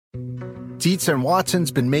Dietz and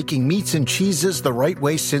Watson's been making meats and cheeses the right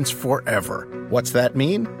way since forever. What's that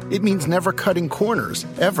mean? It means never cutting corners,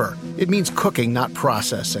 ever. It means cooking, not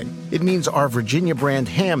processing. It means our Virginia brand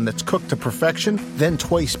ham that's cooked to perfection, then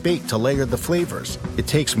twice baked to layer the flavors. It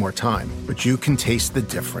takes more time, but you can taste the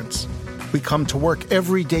difference. We come to work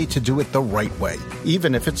every day to do it the right way,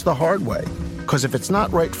 even if it's the hard way. Because if it's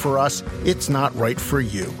not right for us, it's not right for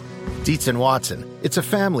you. Dietz and Watson, it's a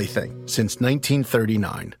family thing since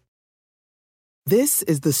 1939. This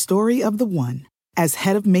is the story of the one. As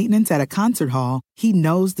head of maintenance at a concert hall, he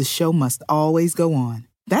knows the show must always go on.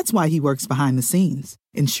 That's why he works behind the scenes,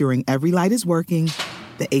 ensuring every light is working,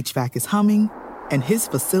 the HVAC is humming, and his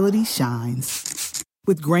facility shines.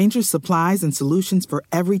 With Grainger's supplies and solutions for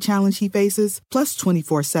every challenge he faces, plus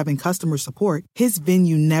 24/7 customer support, his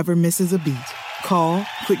venue never misses a beat. Call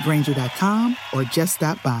quickgrainger.com or just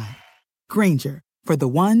stop by. Grainger, for the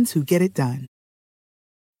ones who get it done.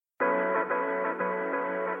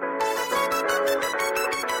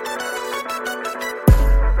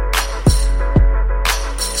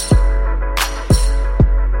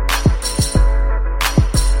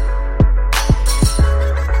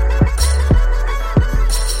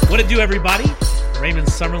 What it do, everybody? Raymond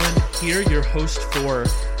Summerlin here, your host for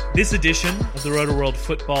this edition of the Roto World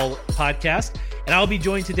Football Podcast. And I'll be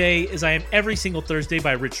joined today, as I am every single Thursday,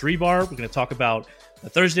 by Rich Hribar. We're going to talk about the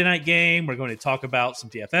Thursday night game. We're going to talk about some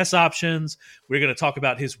DFS options. We're going to talk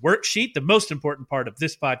about his worksheet, the most important part of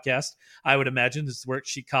this podcast, I would imagine, is the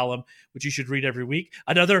worksheet column, which you should read every week.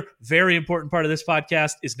 Another very important part of this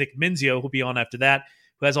podcast is Nick Mensio, who'll be on after that,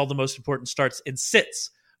 who has all the most important starts and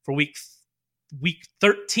sits for week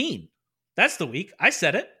 13. That's the week. I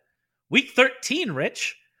said it. Week 13,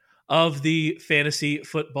 Rich, of the fantasy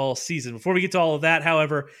football season. Before we get to all of that,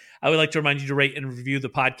 however, I would like to remind you to rate and review the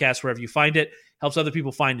podcast wherever you find it. Helps other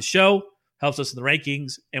people find the show, helps us in the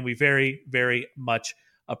rankings, and we very, very much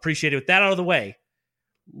appreciate it. With that out of the way,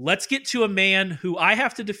 let's get to a man who I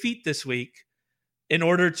have to defeat this week in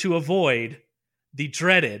order to avoid the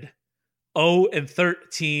dreaded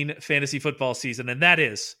 0-13 fantasy football season, and that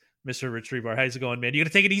is Mr. Rich Hribar. How's it going, man? You going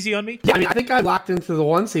to take it easy on me? Yeah, I mean, I think I locked into the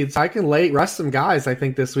 1 seed, so I can rest some guys, I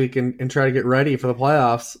think, this week and try to get ready for the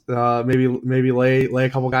playoffs. Maybe lay a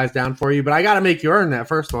couple guys down for you, but I got to make you earn that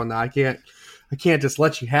first one. Now I can't just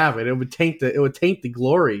let you have it. It would taint the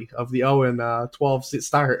glory of the 0-12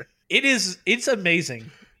 start. It's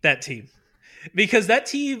amazing, that team, because that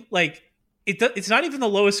team, like, it's not even the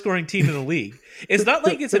lowest scoring team in the league. It's not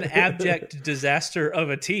like it's an abject disaster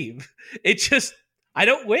of a team. It just, I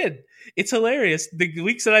don't win. It's hilarious. The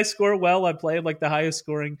weeks that I score well, I play like the highest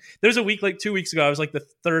scoring. There's a week like 2 weeks ago, I was like the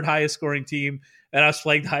third highest scoring team, and I was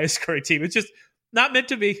playing the highest scoring team. It's just not meant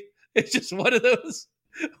to be. It's just one of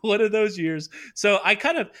those years. So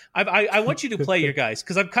I want you to play your guys,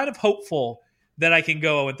 because I'm kind of hopeful that I can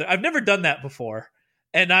go. I've never done that before,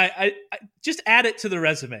 and I just add it to the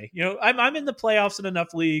resume. You know, I'm in the playoffs in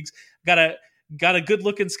enough leagues. Got a good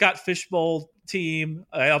looking Scott Fishbowl team,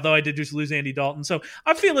 although I did just lose Andy Dalton. So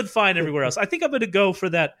I'm feeling fine everywhere else. I think I'm going to go for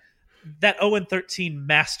that 0-13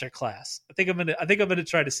 masterclass. I think I'm going to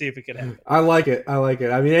try to see if it can happen. I like it.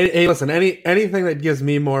 I mean, hey, listen, anything that gives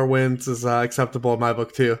me more wins is acceptable in my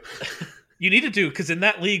book too. You need to do, because in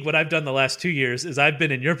that league, what I've done the last 2 years is I've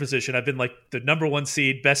been in your position. I've been like the number 1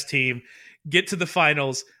 seed, best team, get to the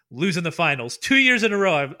finals, lose in the finals. 2 years in a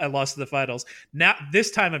row, I lost to the finals. Now, this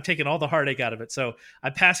time, I'm taking all the heartache out of it. So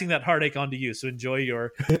I'm passing that heartache on to you. So enjoy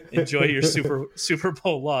your Super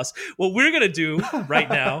Bowl loss. What we're going to do right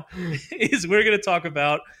now is we're going to talk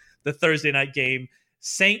about the Thursday night game.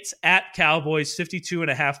 Saints at Cowboys,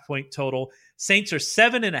 52.5 point total. Saints are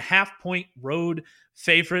 7.5 point road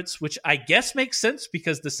favorites, which I guess makes sense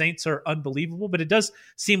because the Saints are unbelievable, but it does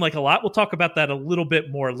seem like a lot. We'll talk about that a little bit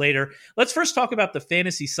more later. Let's first talk about the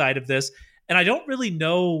fantasy side of this, and I don't really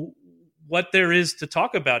know what there is to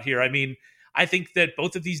talk about here. I mean, I think that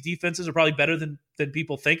both of these defenses are probably better than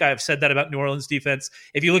people think. I have said that about New Orleans defense.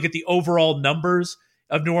 If you look at the overall numbers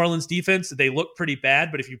of New Orleans defense, they look pretty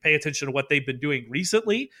bad, but if you pay attention to what they've been doing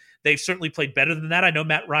recently, they've certainly played better than that. I know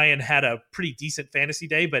Matt Ryan had a pretty decent fantasy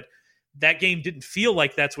day, but that game didn't feel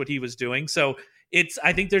like that's what he was doing. So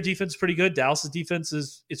I think their defense is pretty good. Dallas's defense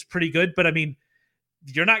is pretty good, but I mean,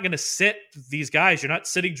 you're not going to sit these guys. You're not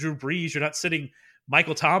sitting Drew Brees. You're not sitting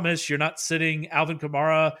Michael Thomas. You're not sitting Alvin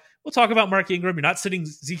Kamara. We'll talk about Mark Ingram. You're not sitting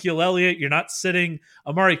Ezekiel Elliott. You're not sitting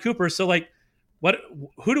Amari Cooper. So like,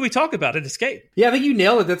 who do we talk about in this game? Yeah, I think you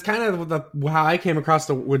nailed it. That's kind of how I came across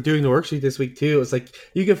with doing the worksheet this week too. It's like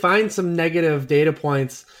you can find some negative data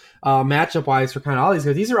points matchup wise for kind of all these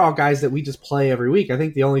guys. These are all guys that we just play every week. I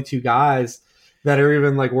think the only two guys that are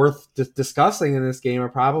even like worth discussing in this game are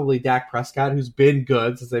probably Dak Prescott, who's been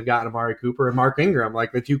good since they've gotten Amari Cooper, and Mark Ingram,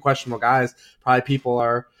 like the two questionable guys. Probably people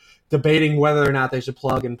are debating whether or not they should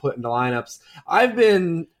plug and put into lineups. I've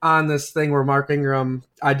been on this thing where Mark Ingram,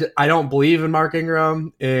 I don't believe in Mark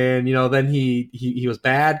Ingram, and then he was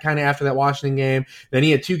bad kind of after that Washington game. Then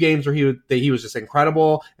he had 2 games where he was just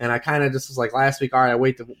incredible, and I kind of just was like last week, all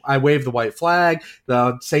right, I waved the white flag.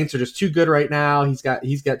 The Saints are just too good right now. He's got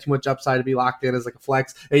too much upside to be locked in as like a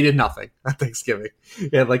flex. And he did nothing on Thanksgiving.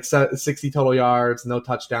 He had like 60 total yards, no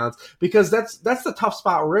touchdowns, because that's the tough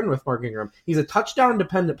spot we're in with Mark Ingram. He's a touchdown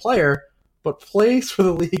dependent player, but plays for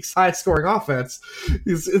the league's high-scoring offense.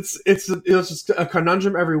 It's just a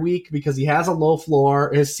conundrum every week because he has a low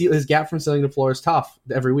floor. His gap from ceiling to floor is tough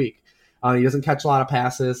every week. He doesn't catch a lot of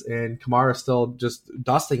passes, and Kamara is still just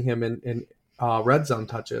dusting him in red zone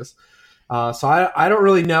touches. So I don't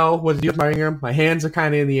really know what to do with Mark Ingram. My hands are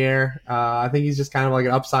kind of in the air. I think he's just kind of like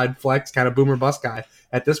an upside flex, kind of boomer bust guy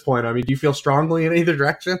at this point. I mean, do you feel strongly in either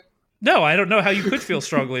direction? No, I don't know how you could feel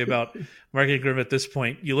strongly about Mark Ingram at this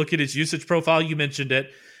point. You look at his usage profile, you mentioned it,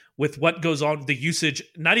 with what goes on, the usage,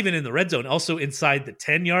 not even in the red zone, also inside the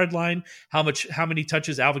 10-yard line, how many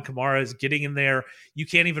touches Alvin Kamara is getting in there. You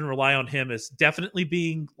can't even rely on him as definitely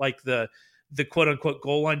being like the quote-unquote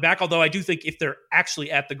goal line back, although I do think if they're actually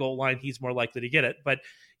at the goal line, he's more likely to get it. But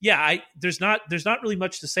yeah, there's not really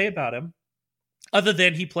much to say about him other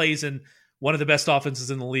than he plays in one of the best offenses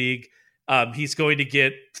in the league. He's going to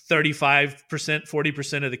get 35%,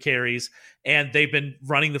 40% of the carries, and they've been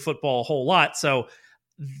running the football a whole lot. So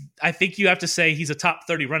I think you have to say he's a top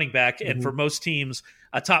 30 running back. Mm-hmm. And for most teams,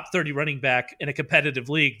 a top 30 running back in a competitive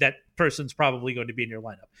league, that person's probably going to be in your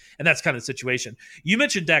lineup. And that's kind of the situation. You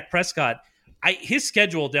mentioned Dak Prescott. His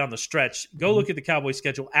schedule down the stretch, go look at the Cowboys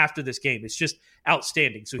schedule after this game. It's just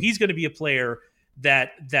outstanding. So he's going to be a player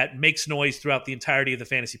that makes noise throughout the entirety of the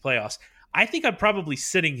fantasy playoffs. I think I'm probably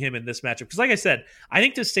sitting him in this matchup because, like I said, I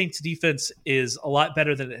think the Saints defense is a lot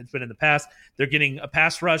better than it's been in the past. They're getting a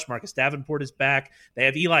pass rush. Marcus Davenport is back. They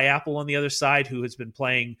have Eli Apple on the other side, who has been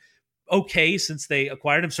playing okay since they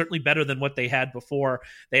acquired him, certainly better than what they had before.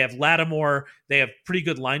 They have Lattimore. They have pretty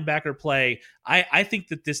good linebacker play. I think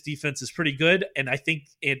that this defense is pretty good, and I think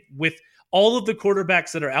with all of the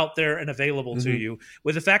quarterbacks that are out there and available to you,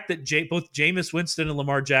 with the fact that both Jameis Winston and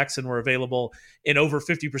Lamar Jackson were available in over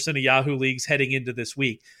 50% of Yahoo leagues heading into this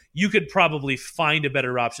week, you could probably find a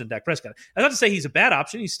better option than Dak Prescott. I'm not to say he's a bad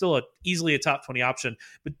option. He's still easily a top 20 option,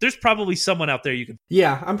 but there's probably someone out there you can.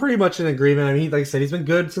 Yeah, I'm pretty much in agreement. I mean, like I said, he's been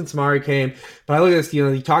good since Amari came, but I look at this,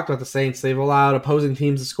 you talked about the Saints. They've allowed opposing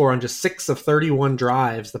teams to score on just 6 of 31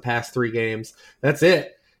 drives the past 3 games. That's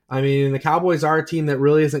it. I mean, the Cowboys are a team that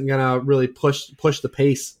really isn't going to really push the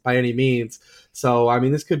pace by any means. So, I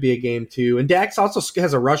mean, this could be a game too. And Dax also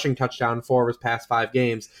has a rushing touchdown in 4 of his past 5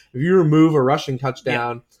 games. If you remove a rushing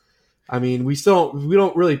touchdown, I mean, we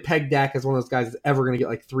don't really peg Dak as one of those guys that's ever going to get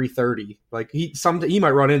like 330. Like he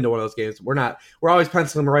might run into one of those games. We're always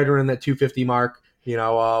penciling him right around that 250 mark.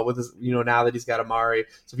 With his, now that he's got Amari.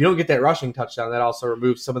 So if you don't get that rushing touchdown, that also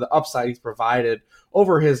removes some of the upside he's provided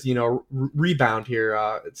over his, rebound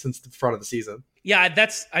here since the front of the season. Yeah,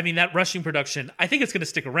 that rushing production, I think it's going to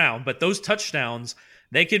stick around, but those touchdowns,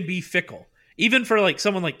 they can be fickle. Even for like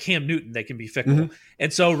someone like Cam Newton, they can be fickle. Mm-hmm.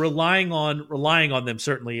 And so relying on them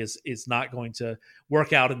certainly is not going to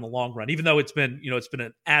work out in the long run, even though it's been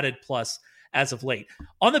an added plus as of late.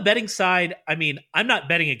 On the betting side, I mean, I'm not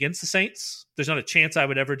betting against the Saints. There's not a chance I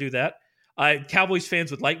would ever do that. Cowboys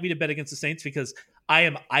fans would like me to bet against the Saints because I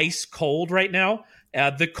am ice cold right now.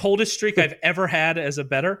 The coldest streak I've ever had as a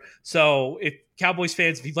bettor. So if Cowboys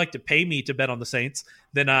fans, if you'd like to pay me to bet on the Saints,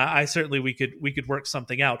 then I certainly we could work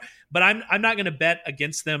something out. But I'm not going to bet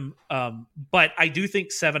against them. But I do think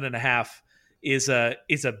 7.5 is a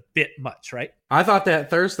bit much, right? I thought that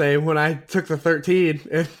Thursday when I took the 13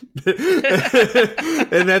 and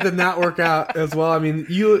that did not work out as well. I mean,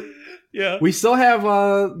 we still have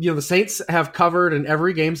the Saints have covered in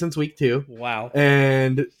every game since week 2. Wow.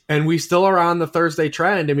 And we still are on the Thursday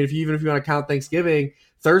trend. I mean, even if you want to count Thanksgiving,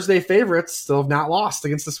 Thursday favorites still have not lost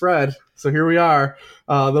against the spread. So here we are.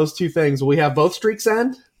 Those two things. We have both streaks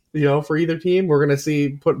end, for either team. We're going to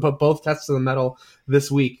see put both tests to the metal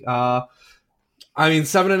this week. I mean,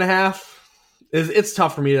 7.5 it's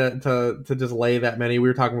tough for me to just lay that many. We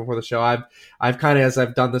were talking before the show. I've kind of, as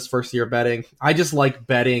I've done this first year betting, I just like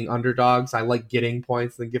betting underdogs. I like getting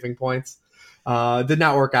points than giving points. Did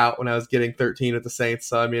not work out when I was getting 13 at the Saints.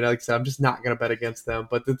 So, I mean, like I said, I'm just not going to bet against them.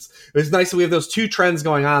 But it's nice that we have those two trends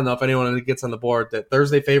going on, though, if anyone gets on the board, that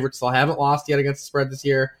Thursday favorites still haven't lost yet against the spread this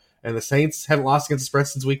year. And the Saints haven't lost against the spread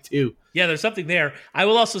since week 2. Yeah, there's something there. I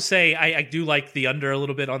will also say I do like the under a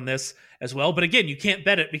little bit on this as well. But again, you can't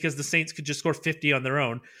bet it because the Saints could just score 50 on their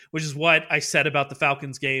own, which is what I said about the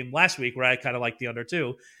Falcons game last week, where I kind of like the under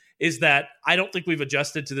too, is that I don't think we've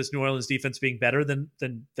adjusted to this New Orleans defense being better than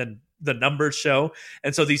the numbers show.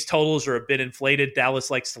 And so these totals are a bit inflated.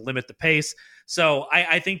 Dallas likes to limit the pace. So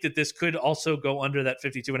I think that this could also go under that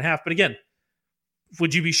 52.5. But again,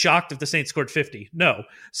 would you be shocked if the Saints scored 50? No.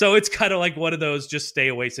 So it's kind of like one of those just stay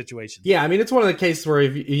away situations. Yeah, I mean, it's one of the cases where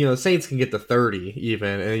if the Saints can get to 30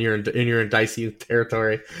 even, and you're in dicey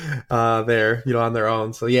territory there, on their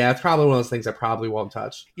own. So yeah, it's probably one of those things I probably won't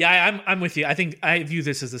touch. Yeah, I'm with you. I think I view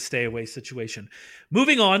this as a stay away situation.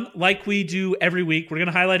 Moving on, like we do every week, we're going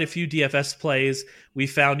to highlight a few DFS plays we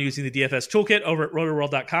found using the DFS toolkit over at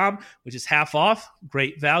rotoworld.com, which is half off,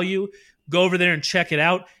 great value. Go over there and check it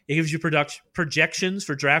out. It gives you projections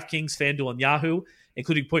for DraftKings, FanDuel, and Yahoo,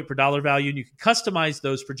 including point per dollar value. And you can customize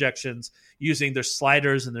those projections using their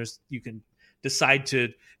sliders, and you can decide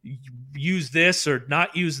to use this or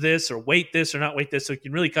not use this, or weight this or not weight this. So you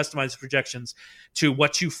can really customize the projections to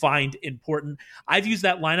what you find important. I've used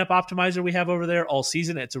that lineup optimizer we have over there all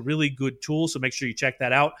season. It's a really good tool, so make sure you check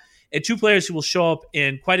that out. And two players who will show up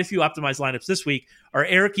in quite a few optimized lineups this week are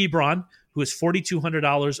Eric Ebron, who is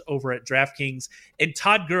 $4,200 over at DraftKings, and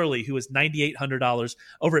Todd Gurley, who is $9,800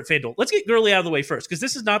 over at FanDuel. Let's get Gurley out of the way first, because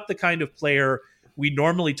this is not the kind of player we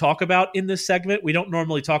normally talk about in this segment. We don't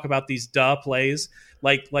normally talk about these plays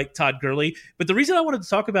like Todd Gurley. But the reason I wanted to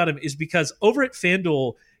talk about him is because over at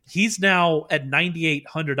FanDuel, he's now at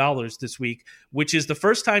 $9,800 this week, which is the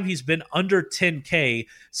first time he's been under 10K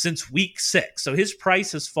since week 6. So his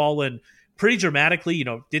price has fallen pretty dramatically.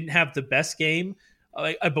 Didn't have the best game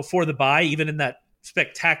before the bye, even in that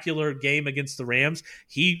spectacular game against the Rams.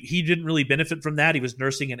 He didn't really benefit from that. He was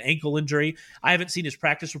nursing an ankle injury. I haven't seen his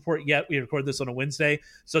practice report yet. We record this on a Wednesday,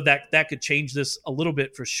 so that could change this a little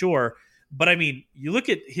bit for sure. But I mean, you look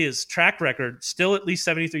at his track record, still at least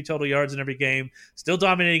 73 total yards in every game, still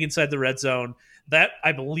dominating inside the red zone. That,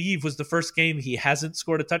 I believe, was the first game he hasn't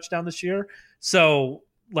scored a touchdown this year. So,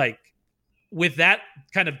 with that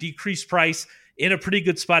kind of decreased price, in a pretty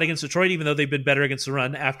good spot against Detroit, even though they've been better against the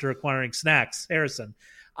run after acquiring Snacks Harrison.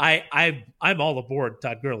 I'm all aboard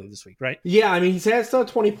Todd Gurley this week, right? Yeah, I mean, he's had still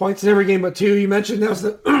 20 points in every game but 2. You mentioned that was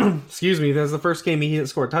the that was the first game he didn't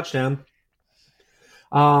score a touchdown.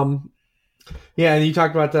 Yeah, and you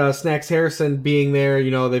talked about Snacks Harrison being there.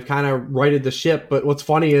 They've kind of righted the ship. But what's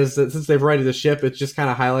funny is that since they've righted the ship, it's just kind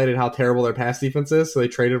of highlighted how terrible their pass defense is. So they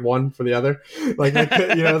traded one for the other.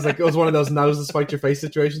 It was one of those nose to spite your face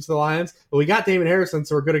situations for the Lions. But we got Damon Harrison,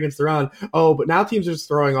 so we're good against the run. Oh, but now teams are just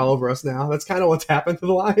throwing all over us now. That's kind of what's happened to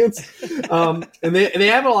the Lions. And they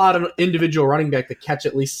have a lot of individual running back that catch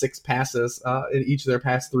at least 6 passes in each of their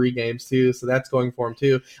past 3 games too. So that's going for him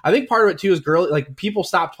too. I think part of it too is Gurley. People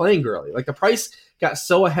stopped playing Gurley. The price got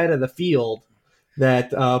so ahead of the field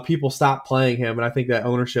that people stopped playing him, and I think that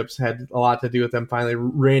ownership's had a lot to do with them finally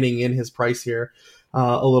reining in his price here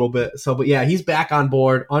a little bit. So, but yeah, he's back on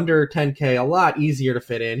board, under 10K, a lot easier to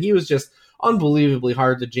fit in. He was just unbelievably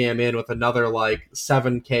hard to jam in with another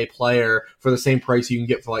 7K player for the same price you can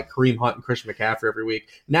get for Kareem Hunt and Christian McCaffrey every week.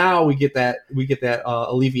 Now we get that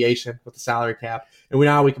alleviation with the salary cap, and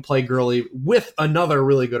now we can play Gurley with another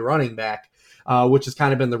really good running back. Which has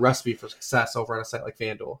kind of been the recipe for success over on a site like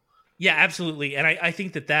FanDuel. Yeah, absolutely. And I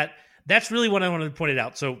think that's really what I wanted to point it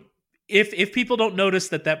out. So if people don't notice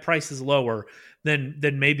that price is lower, then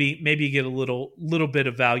maybe you get a little bit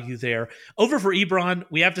of value there. Over for Ebron,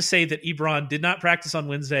 we have to say that Ebron did not practice on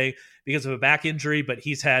Wednesday because of a back injury, but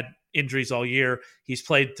he's had injuries all year. He's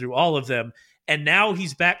played through all of them. And now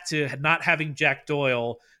he's back to not having Jack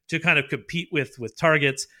Doyle to kind of compete with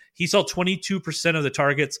targets. He saw 22% of the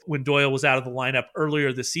targets when Doyle was out of the lineup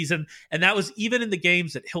earlier this season, and that was even in the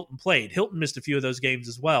games that Hilton played. Hilton missed a few of those games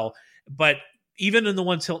as well, but even in the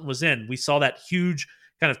ones Hilton was in, we saw that huge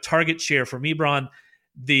kind of target share from Ebron.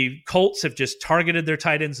 The Colts have just targeted their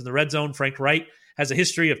tight ends in the red zone. Frank Wright has a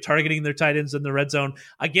history of targeting their tight ends in the red zone.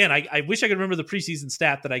 Again, I wish I could remember the preseason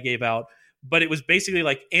stat that I gave out, but it was basically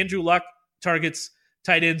Andrew Luck targets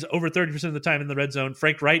tight ends over 30% of the time in the red zone.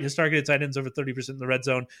 Frank Wright has targeted tight ends over 30% in the red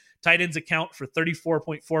zone. Tight ends account for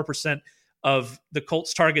 34.4% of the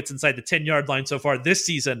Colts' targets inside the 10-yard line so far this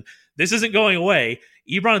season. This isn't going away.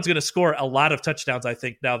 Ebron's going to score a lot of touchdowns, I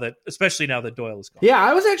think, especially now that Doyle is gone. Yeah,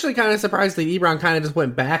 I was actually kind of surprised that Ebron kind of just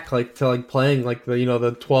went back to playing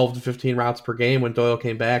the 12 to 15 routes per game when Doyle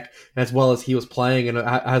came back, as well as he was playing, and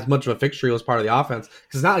as much of a fixture he was part of the offense.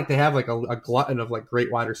 Because it's not like they have a glutton of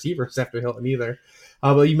great wide receivers after Hilton either.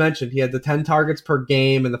 But you mentioned he had the 10 targets per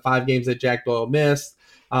game in the 5 games that Jack Doyle missed.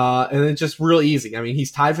 And it's just real easy. I mean,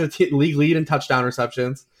 he's tied for the league lead in touchdown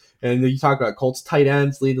receptions. And you talk about Colts tight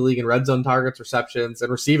ends lead the league in red zone targets, receptions,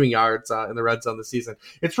 and receiving yards in the red zone this season.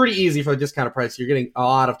 It's pretty easy for the discounted price. You're getting a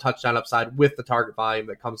lot of touchdown upside with the target volume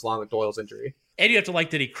that comes along with Doyle's injury. And you have to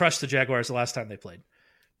like that he crushed the Jaguars the last time they played.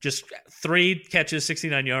 Just 3 catches,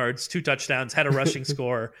 69 yards, 2 touchdowns, had a rushing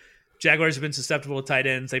score. Jaguars have been susceptible to tight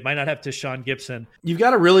ends. They might not have Deshaun Gibson. You've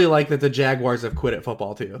got to really like that the Jaguars have quit at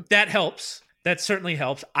football too. That helps. That certainly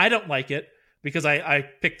helps. I don't like it because I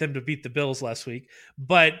picked them to beat the Bills last week.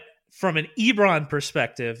 But from an Ebron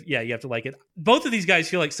perspective, yeah, you have to like it. Both of these guys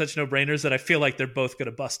feel like such no-brainers that I feel like they're both going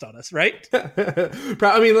to bust on us, right?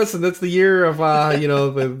 I mean, listen, that's the year of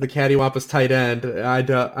the cattywampus tight end. I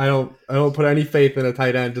don't put any faith in a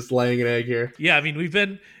tight end just laying an egg here. Yeah, I mean,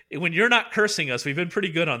 when you're not cursing us, we've been pretty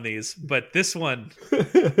good on these, but this one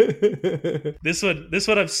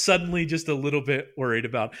I'm suddenly just a little bit worried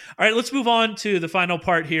about. All right, let's move on to the final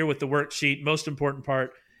part here with the worksheet, most important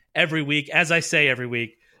part every week. As I say every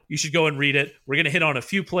week, you should go and read it. We're going to hit on a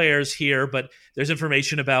few players here, but there's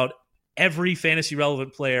information about every fantasy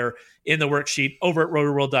relevant player in the worksheet over at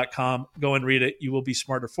rotoworld.com. Go and read it. You will be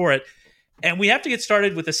smarter for it. And we have to get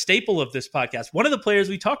started with a staple of this podcast. One of the players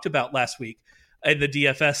we talked about last week in the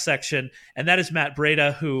DFS section, and that is Matt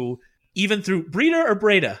Breida, who even through Breida or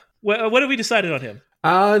Breida? What have we decided on him?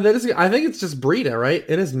 I think it's just Breida, right?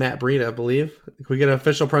 It is Matt Breida, I believe. If we get an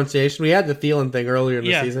official pronunciation. We had the Thielen thing earlier in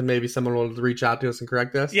the season. Maybe someone will reach out to us and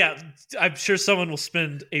correct us. Yeah, I'm sure someone will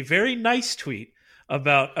spend a very nice tweet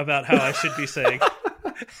about how I should be saying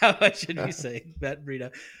Matt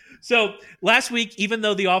Breida. So last week, even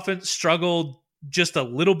though the offense struggled just a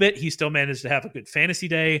little bit, he still managed to have a good fantasy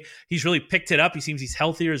day. He's really picked it up. He seems he's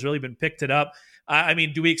healthier, has really been picked it up. I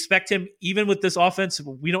mean, do we expect him, even with this offense?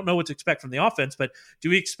 We don't know what to expect from the offense, but do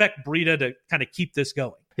we expect Breida to kind of keep this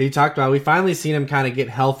going? You talked about, we finally seen him kind of get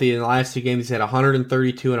healthy in the last 2 games. He's had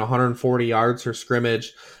 132 and 140 yards for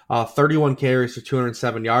scrimmage, 31 carries for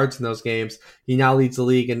 207 yards in those games. He now leads the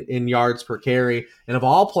league in yards per carry. And of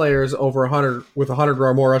all players over 100 with 100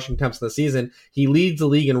 or more rushing attempts in the season, he leads the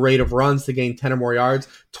league in rate of runs to gain 10 or more yards.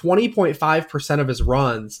 20.5% of his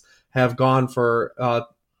runs have gone for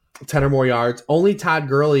 10 or more yards. Only Todd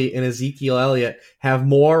Gurley and Ezekiel Elliott have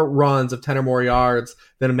more runs of 10 or more yards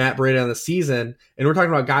than Matt Breida on the season. And we're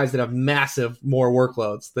talking about guys that have massive more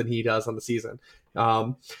workloads than he does on the season.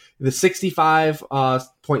 The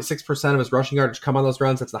 65.6% of his rushing yardage come on those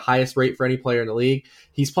runs. That's the highest rate for any player in the league.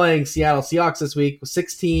 He's playing Seattle Seahawks this week.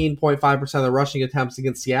 16.5% of the rushing attempts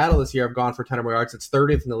against Seattle this year have gone for 10 or more yards. It's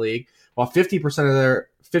 30th in the league, while 56% of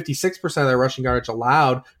their rushing yardage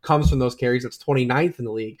allowed comes from those carries. It's 29th in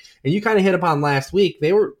the league. And you kind of hit upon last week.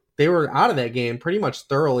 They were out of that game pretty much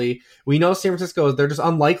thoroughly. We know San Francisco, they're just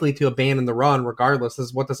unlikely to abandon the run regardless. This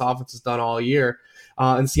is what this offense has done all year.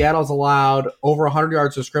 And Seattle's allowed over 100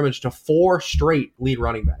 yards of scrimmage to 4 straight lead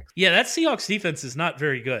running backs. Yeah, that Seahawks defense is not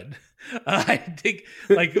very good. I think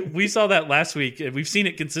we saw that last week, and we've seen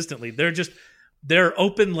it consistently. They're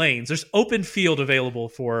open lanes. There's open field available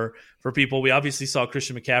for people. We obviously saw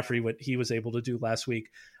Christian McCaffrey, what he was able to do last week.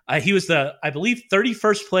 He was the, I believe,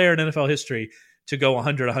 31st player in NFL history to go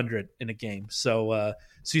 100-100 in a game. So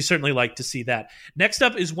you certainly like to see that. Next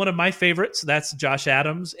up is one of my favorites. That's Josh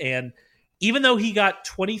Adams. And even though he got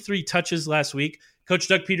 23 touches last week, Coach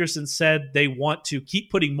Doug Peterson said they want to keep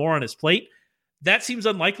putting more on his plate. That seems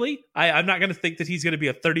unlikely. I'm not going to think that he's going to be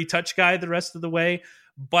a 30-touch guy the rest of the way.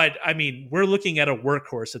 But, I mean, we're looking at a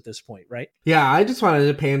workhorse at this point, right? Yeah, I just wanted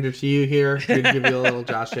to pander to you here to give you a little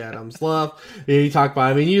Josh Adams love. You talk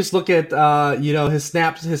about, I mean, you just look at, his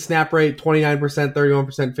snap rate, 29%,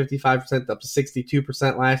 31%, 55%, up to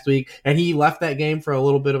 62% last week. And he left that game for a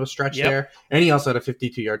little bit of a stretch there. And he also had a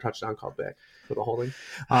 52-yard touchdown called back for the holding.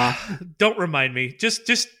 Don't remind me. Just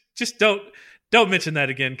don't mention that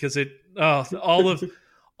again, because all of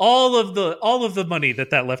the money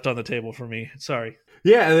that left on the table for me. Sorry.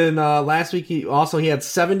 Yeah, and then last week he had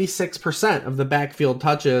 76% of the backfield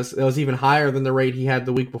touches. It was even higher than the rate he had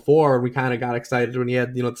the week before. We kind of got excited when he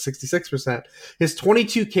had 66%. His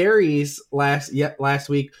 22 carries last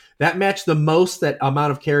week, that matched the most that amount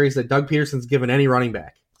of carries that Doug Peterson's given any running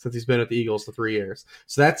back since he's been at the Eagles for 3 years.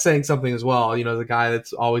 So that's saying something as well. The guy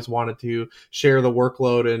that's always wanted to share the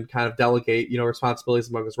workload and kind of delegate, responsibilities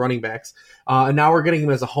among his running backs. And now we're getting him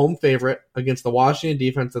as a home favorite against the Washington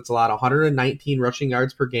defense that's allowed 119 rushing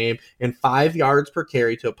yards per game and 5 yards per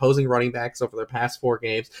carry to opposing running backs over their past 4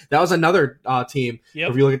 games. That was another team. Yep.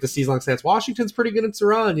 If you look at the season-long stats, Washington's pretty good at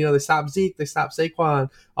run. They stopped Zeke, they stopped Saquon,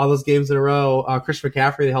 all those games in a row. Christian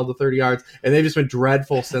McCaffrey, they held to 30 yards, and they've just been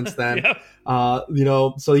dreadful since then. Yep.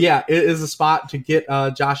 So So yeah, it is a spot to get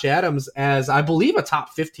Josh Adams as, I believe, a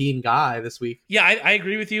top 15 guy this week. Yeah, I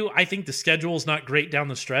agree with you. I think the schedule is not great down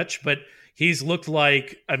the stretch, but he looks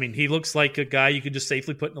like a guy you can just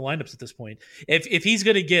safely put in the lineups at this point. If he's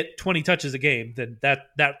going to get 20 touches a game, then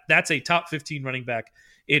that's a top 15 running back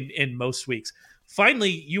in most weeks.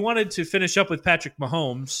 Finally, you wanted to finish up with Patrick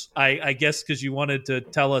Mahomes, I guess, because you wanted to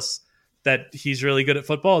tell us that he's really good at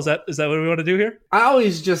football. Is that what we want to do here? I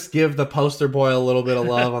always just give the poster boy a little bit of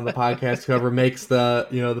love on the podcast, whoever makes the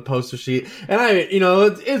poster sheet. And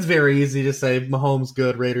it's very easy to say Mahomes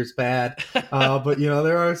good, Raiders bad. But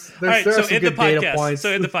there are some good data points.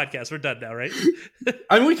 So in the podcast, we're done now, right?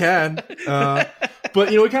 I mean, we can.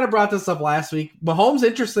 But we kind of brought this up last week. Mahomes,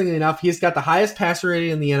 interestingly enough, he's got the highest passer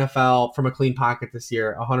rating in the NFL from a clean pocket this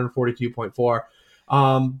year, 142.4.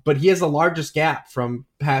 But he has the largest gap from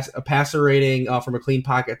passer rating from a clean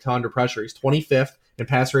pocket to under pressure. He's 25th in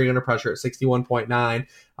passer rating under pressure at 61.9. Like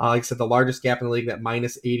I said, the largest gap in the league, that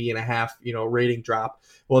minus 80.5, rating drop.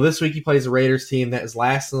 Well, this week he plays a Raiders team that is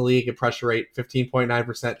last in the league in pressure rate,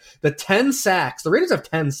 15.9%. The Raiders have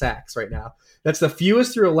 10 sacks right now. That's the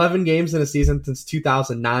fewest through 11 games in a season since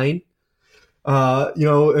 2009. And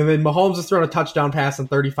then Mahomes has thrown a touchdown pass on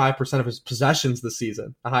 35% of his possessions this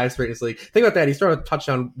season, the highest rate in his league. Think about that. He's thrown a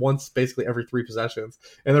touchdown once basically every 3 possessions.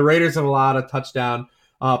 And the Raiders have allowed a touchdown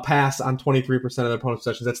pass on 23% of their opponent's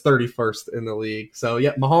possessions. That's 31st in the league. So,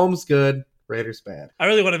 yeah, Mahomes good, Raiders bad. I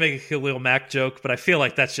really want to make a Khalil Mack joke, but I feel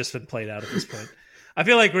like that's just been played out at this point. I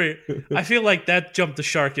feel like that jumped the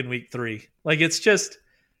shark in week 3. Like it's just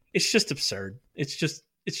absurd. It's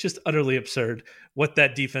just utterly absurd what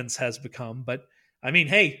that defense has become. But, I mean,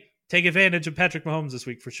 hey, take advantage of Patrick Mahomes this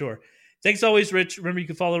week for sure. Thanks always, Rich. Remember, you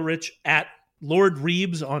can follow Rich at Lord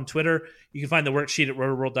Reeves on Twitter. You can find the worksheet at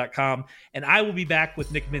rotoworld.com. And I will be back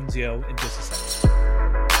with Nick Mensio in just a second.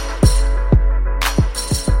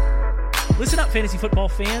 Listen up, fantasy football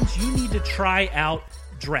fans. You need to try out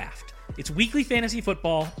Draft. It's weekly fantasy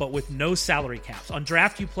football, but with no salary caps. On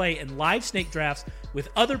Draft, you play in live snake drafts with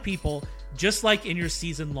other people, just like in your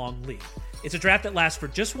season-long league. It's a draft that lasts for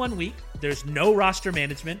just 1 week. There's no roster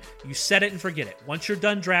management. You set it and forget it. Once you're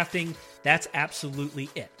done drafting, that's absolutely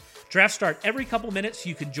it. Drafts start every couple minutes, so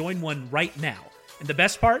you can join one right now. And the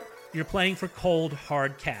best part? You're playing for cold,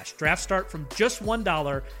 hard cash. Drafts start from just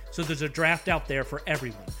 $1, so there's a draft out there for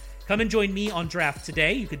everyone. Come and join me on Draft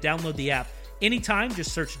today. You could download the app anytime.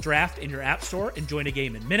 Just search Draft in your app store and join a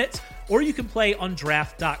game in minutes. Or you can play on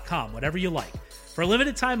draft.com, whatever you like. For a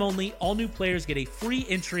limited time only, all new players get a free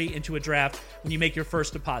entry into a draft when you make your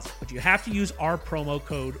first deposit. But you have to use our promo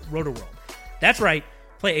code ROTOWORLD. That's right.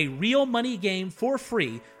 Play a real money game for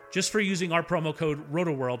free just for using our promo code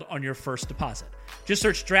ROTOWORLD on your first deposit. Just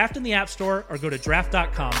search Draft in the App Store or go to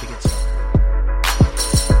draft.com to get started.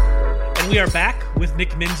 And we are back with Nick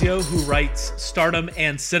Mensio, who writes Stardom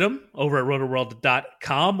and Situm over at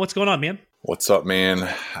rotoworld.com. What's going on, man? What's up,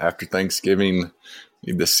 man? After Thanksgiving,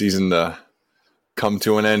 need this season to come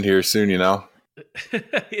to an end here soon,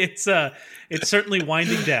 It's certainly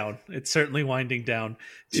winding down. It's certainly winding down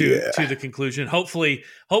to the conclusion. Hopefully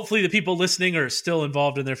the people listening are still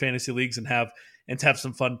involved in their fantasy leagues and have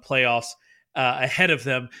some fun playoffs ahead of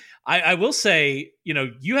them. I will say,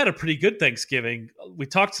 you had a pretty good Thanksgiving. We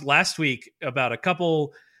talked last week about a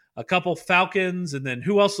couple Falcons, and then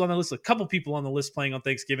who else was on the list? A couple people on the list playing on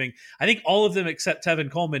Thanksgiving. I think all of them except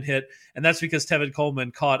Tevin Coleman hit, and that's because Tevin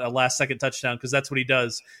Coleman caught a last-second touchdown, because that's what he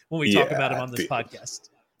does when we talk about him on this podcast.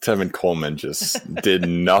 Tevin Coleman just did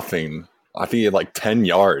nothing. I think he had like 10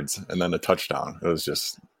 yards and then a touchdown. It was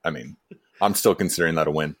just, I'm still considering that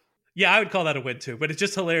a win. Yeah, I would call that a win too, but it's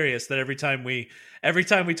just hilarious that every time we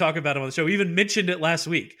talk about him on the show, we even mentioned it last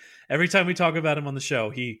week. Every time we talk about him on the show,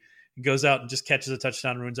 he goes out and just catches a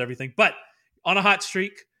touchdown and ruins everything. But on a hot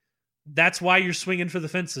streak, that's why you're swinging for the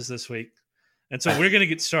fences this week. And so we're going to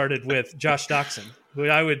get started with Josh Doctson, who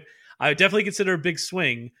I would definitely consider a big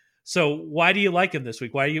swing. So why do you like him this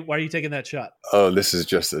week? Why are you taking that shot? Oh, this is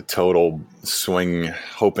just a total swing,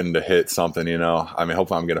 hoping to hit something,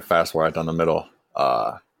 hopefully I'm getting a fast wire down the middle.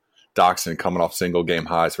 Doctson coming off single game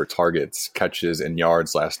highs for targets, catches, and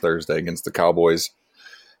yards last Thursday against the Cowboys.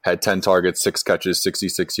 Had 10 targets, 6 catches,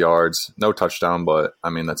 66 yards, no touchdown, but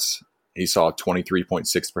he saw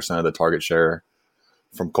 23.6% of the target share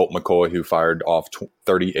from Colt McCoy, who fired off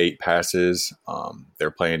 38 passes. They're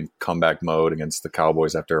playing comeback mode against the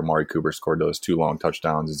Cowboys after Amari Cooper scored those 2 long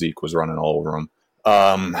touchdowns. Zeke was running all over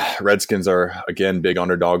them. Redskins are, again, big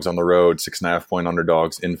underdogs on the road, 6.5-point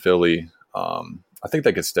underdogs in Philly. I think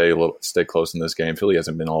they could stay close in this game. Philly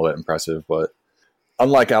hasn't been all that impressive, but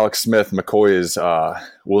unlike Alex Smith, McCoy is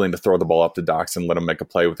willing to throw the ball up to Doxson, let him make a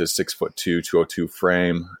play with his 6'2", 202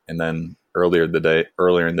 frame. And then earlier in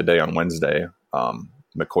the day on Wednesday,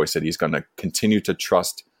 McCoy said he's going to continue to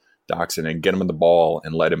trust Doxson and get him the ball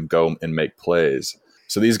and let him go and make plays.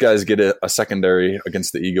 So these guys get a secondary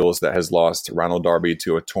against the Eagles that has lost Ronald Darby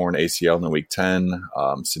to a torn ACL in Week 10.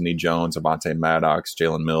 Sidney Jones, Avonte Maddox,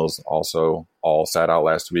 Jalen Mills also all sat out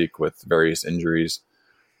last week with various injuries.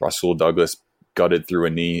 Rasul Douglas gutted through a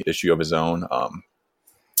knee issue of his own.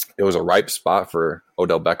 It was a ripe spot for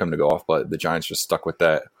Odell Beckham to go off, but the Giants just stuck with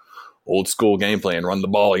that old school game plan, run the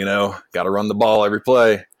ball, got to run the ball every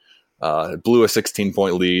play. Blew a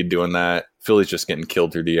 16-point lead doing that. Philly's just getting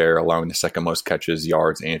killed through the air, allowing the second most catches,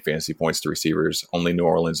 yards, and fantasy points to receivers. Only New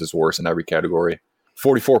Orleans is worse in every category.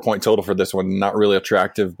 44-point total for this one. Not really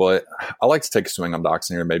attractive, but I like to take a swing on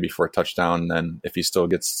Doxson here maybe for a touchdown. And then if he still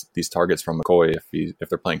gets these targets from McCoy, if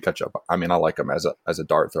they're playing catch-up, I mean, I like him as a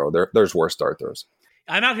dart throw. There's worse dart throws.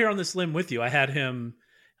 I'm out here on this limb with you. I had him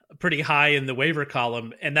pretty high in the waiver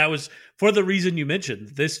column, and that was for the reason you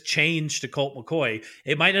mentioned. This change to Colt McCoy,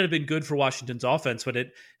 it might not have been good for Washington's offense, but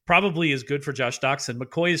it probably is good for Josh Doxson.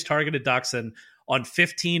 McCoy has targeted Doxson on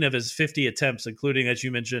 15 of his 50 attempts, including, as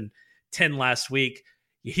you mentioned, 10 last week.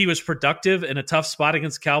 He was productive in a tough spot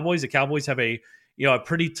against the Cowboys. The Cowboys have a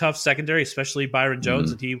pretty tough secondary, especially Byron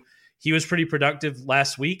Jones, and he was pretty productive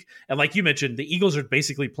last week. And like you mentioned, the Eagles are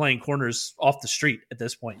basically playing corners off the street at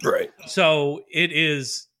this point. Right. So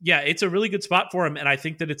it's a really good spot for him. And I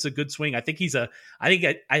think that it's a good swing. I think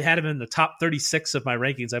I had him in the top 36 of my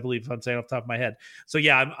rankings, I believe, if I'm saying off the top of my head. So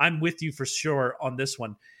yeah, I'm with you for sure on this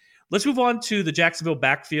one. Let's move on to the Jacksonville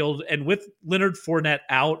backfield. And with Leonard Fournette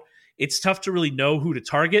out, it's tough to really know who to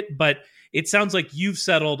target, but it sounds like you've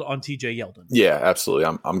settled on TJ Yeldon. Yeah,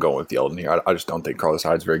 absolutely. I'm going with Yeldon here. I just don't think Carlos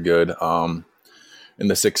Hyde's very good. In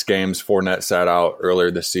the 6 games, Fournette sat out earlier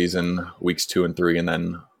this season, weeks 2 and 3, and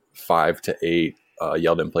then 5 to 8.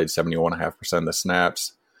 Yeldon played 71.5% of the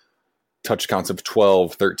snaps. Touch counts of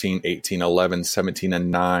 12, 13, 18, 11, 17, and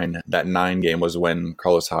 9. That 9 game was when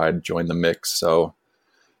Carlos Hyde joined the mix. So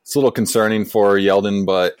it's a little concerning for Yeldon,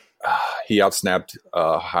 but he outsnapped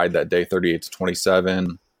Hyde that day,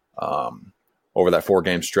 38-27. Over that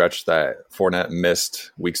 4-game stretch that Fournette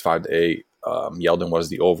missed, weeks 5 to 8, Yeldon was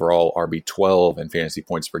the overall RB12 in fantasy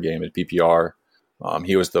points per game at PPR.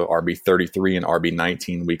 He was the RB33 and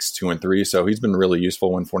RB19 weeks 2 and 3, so he's been really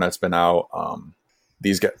useful when Fournette's been out.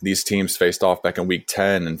 These teams faced off back in week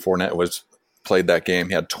 10, and Fournette played that game.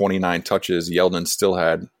 He had 29 touches. Yeldon still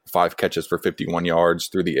had 5 catches for 51 yards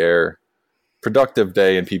through the air. Productive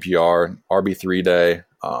day in PPR, RB3 day.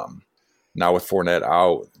 Now with Fournette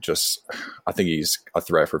out, I think he's a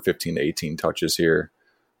threat for 15 to 18 touches here.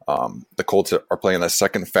 The Colts are playing the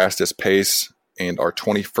second fastest pace and are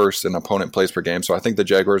 21st in opponent plays per game. So I think the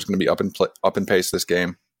Jaguars are going to be up in pace this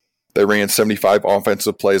game. They ran 75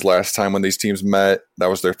 offensive plays last time when these teams met. That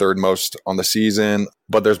was their 3rd most on the season.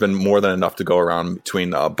 But there's been more than enough to go around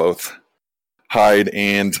between both Hyde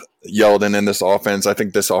and Yeldon in this offense. I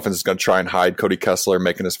think this offense is going to try and hide Cody Kessler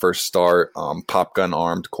making his first start. Pop gun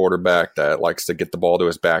armed quarterback that likes to get the ball to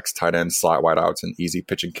his backs, tight end, slot wideouts, and easy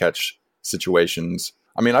pitch and catch situations.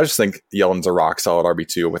 I mean, I just think Yeldon's a rock solid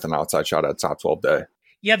RB2 with an outside shot at top 12 day.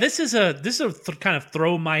 Yeah, this is a kind of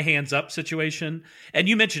throw my hands up situation. And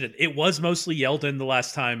you mentioned it. It was mostly Yeldon the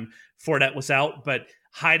last time Fournette was out, but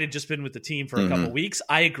Hyde had just been with the team for a couple of weeks.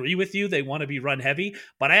 I agree with you. They want to be run heavy,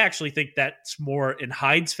 but I actually think that's more in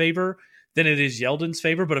Hyde's favor than it is Yeldon's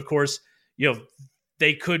favor. But of course,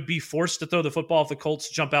 they could be forced to throw the football if the Colts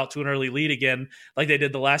jump out to an early lead again, like they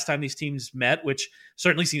did the last time these teams met, which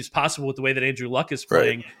certainly seems possible with the way that Andrew Luck is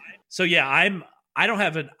playing. Right. So yeah, I don't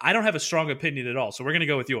have a strong opinion at all. So we're going to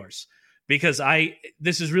go with yours because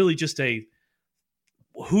this is really just a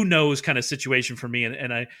who knows kind of situation for me.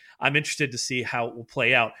 And I'm interested to see how it will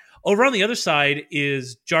play out. Over on the other side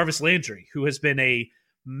is Jarvis Landry, who has been a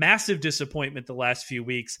massive disappointment the last few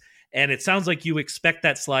weeks. And it sounds like you expect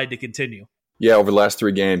that slide to continue. Yeah, over the last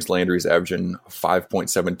 3 games, Landry's averaging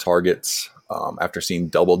 5.7 targets after seeing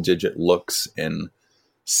double-digit looks in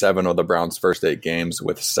 7 of the Browns' first 8 games,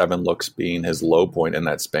 with 7 looks being his low point in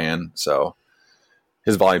that span. So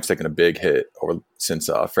his volume's taken a big hit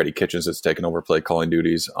since Freddie Kitchens has taken over play calling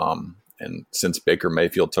duties, and since Baker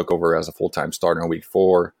Mayfield took over as a full-time starter in Week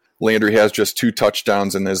 4. Landry has just 2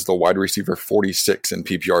 touchdowns and is the wide receiver 46 in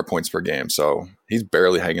PPR points per game. So he's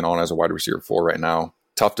barely hanging on as a wide receiver 4 right now.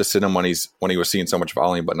 Tough to sit him when he was seeing so much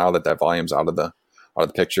volume, but now that volume's out of the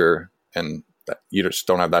picture and you just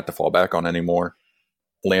don't have that to fall back on anymore.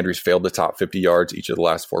 Landry's failed the top 50 yards each of the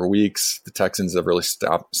last 4 weeks. The Texans have really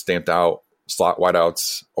stamped out slot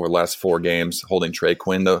wideouts over the last 4 games, holding Trey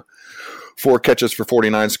Quinn to 4 catches for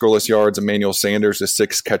 49 scoreless yards. Emmanuel Sanders to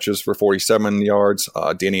 6 catches for 47 yards.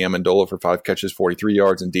 Danny Amendola for 5 catches, 43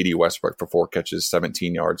 yards. And D.D. Westbrook for 4 catches,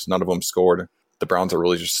 17 yards. None of them scored. The Browns are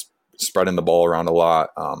really just spreading the ball around a lot.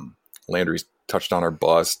 Landry's touchdown or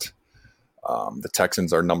bust. The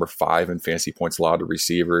Texans are number 5 in fantasy points allowed to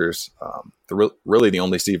receivers. Really the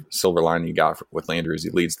only silver lining you got with Landry is he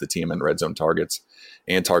leads the team in red zone targets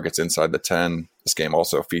and targets inside the 10. This game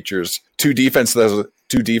also features two defenses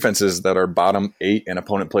that are bottom 8 in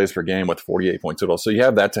opponent plays per game with 48 point total. So you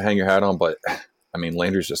have that to hang your hat on, but I mean,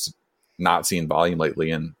 Landry's just not seeing volume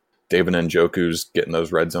lately, and David Njoku's getting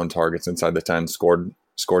those red zone targets inside the 10, scored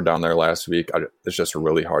down there last week. It's just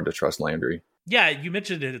really hard to trust Landry. Yeah, you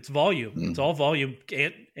mentioned it. It's volume. It's all volume.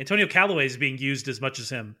 Antonio Callaway is being used as much as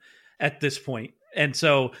him at this point. And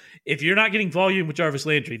so if you're not getting volume with Jarvis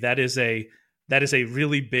Landry, that is a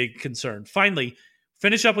really big concern. Finally,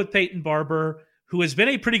 finish up with Peyton Barber, who has been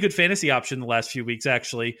a pretty good fantasy option the last few weeks,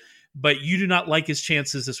 actually. But you do not like his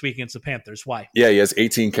chances this week against the Panthers. Why? Yeah, he has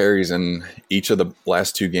 18 carries in each of the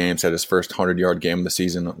last 2 games. Had his first 100-yard game of the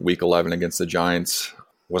season, Week 11 against the Giants.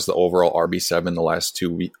 Was the overall RB7 the last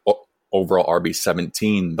 2 weeks. Overall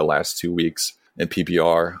RB17 the last 2 weeks in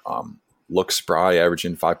PPR. Looks spry,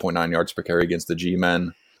 averaging 5.9 yards per carry against the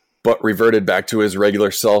G-men, but reverted back to his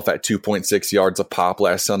regular self at 2.6 yards a pop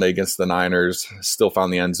last Sunday against the Niners. Still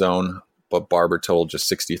found the end zone, but Barber totaled just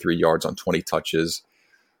 63 yards on 20 touches,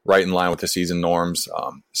 right in line with the season norms.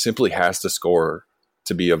 Simply has to score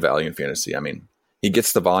to be a value in fantasy. I mean, he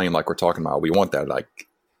gets the volume like we're talking about. We want that. Like,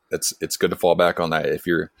 it's good to fall back on that if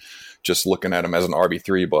you're just looking at him as an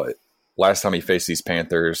RB3, but last time he faced these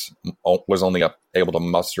Panthers, was only able to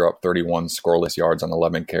muster up 31 scoreless yards on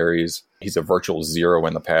 11 carries. He's a virtual 0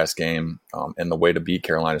 in the pass game, and the way to beat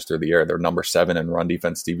Carolina is through the air. They're number 7 in run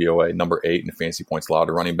defense DVOA, number 8 in fantasy points allowed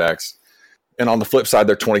to running backs. And on the flip side,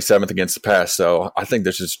 they're 27th against the pass. So I think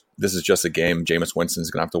this is just a game Jameis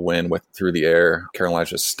Winston's going to have to win with through the air. Carolina's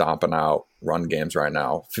just stomping out run games right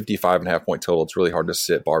now. 55.5 point total. It's really hard to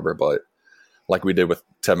sit Barber, but like we did with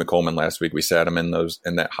Tevin Coleman last week, we sat him in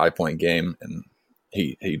that high point game, and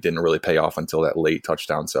he didn't really pay off until that late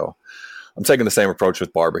touchdown. So I'm taking the same approach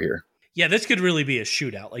with Barber here. Yeah, this could really be a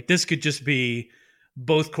shootout. Like, this could just be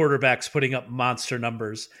both quarterbacks putting up monster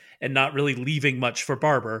numbers and not really leaving much for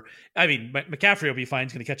Barber. I mean, McCaffrey will be fine.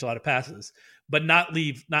 He's going to catch a lot of passes, but not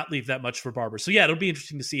leave that much for Barber. So yeah, it'll be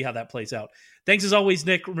interesting to see how that plays out. Thanks as always,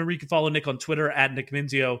 Nick. Remember, you can follow Nick on Twitter at Nick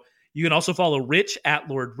Mensio. You can also follow Rich at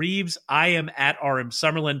Lord Reeves. I am at RM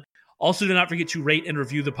Summerlin. Also, do not forget to rate and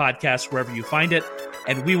review the podcast wherever you find it.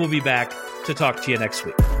 And we will be back to talk to you next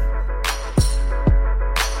week.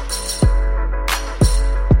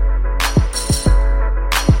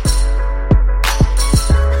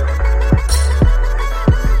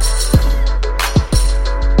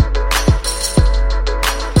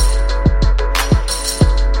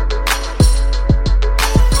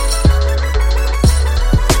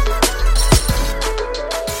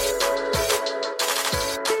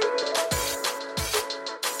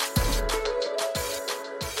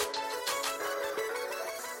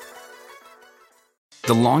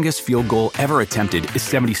 The longest field goal ever attempted is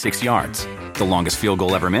 76 yards. The longest field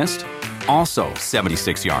goal ever missed? Also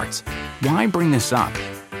 76 yards. Why bring this up?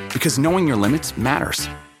 Because knowing your limits matters,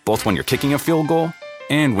 both when you're kicking a field goal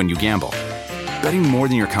and when you gamble. Betting more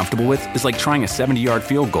than you're comfortable with is like trying a 70-yard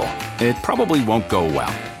field goal. It probably won't go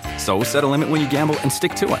well. So set a limit when you gamble and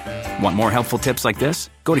stick to it. Want more helpful tips like this?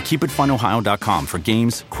 Go to keepitfunohio.com for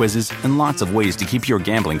games, quizzes, and lots of ways to keep your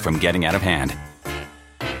gambling from getting out of hand.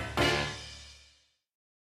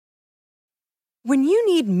 When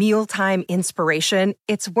you need mealtime inspiration,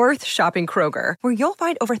 it's worth shopping Kroger, where you'll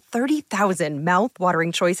find over 30,000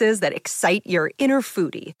 mouth-watering choices that excite your inner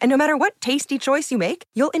foodie. And no matter what tasty choice you make,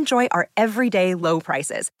 you'll enjoy our everyday low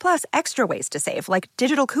prices, plus extra ways to save, like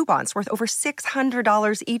digital coupons worth over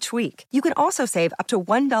 $600 each week. You can also save up to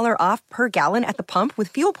 $1 off per gallon at the pump with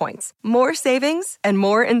fuel points. More savings and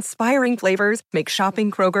more inspiring flavors make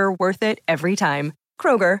shopping Kroger worth it every time.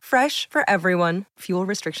 Kroger, fresh for everyone. Fuel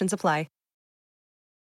restrictions apply.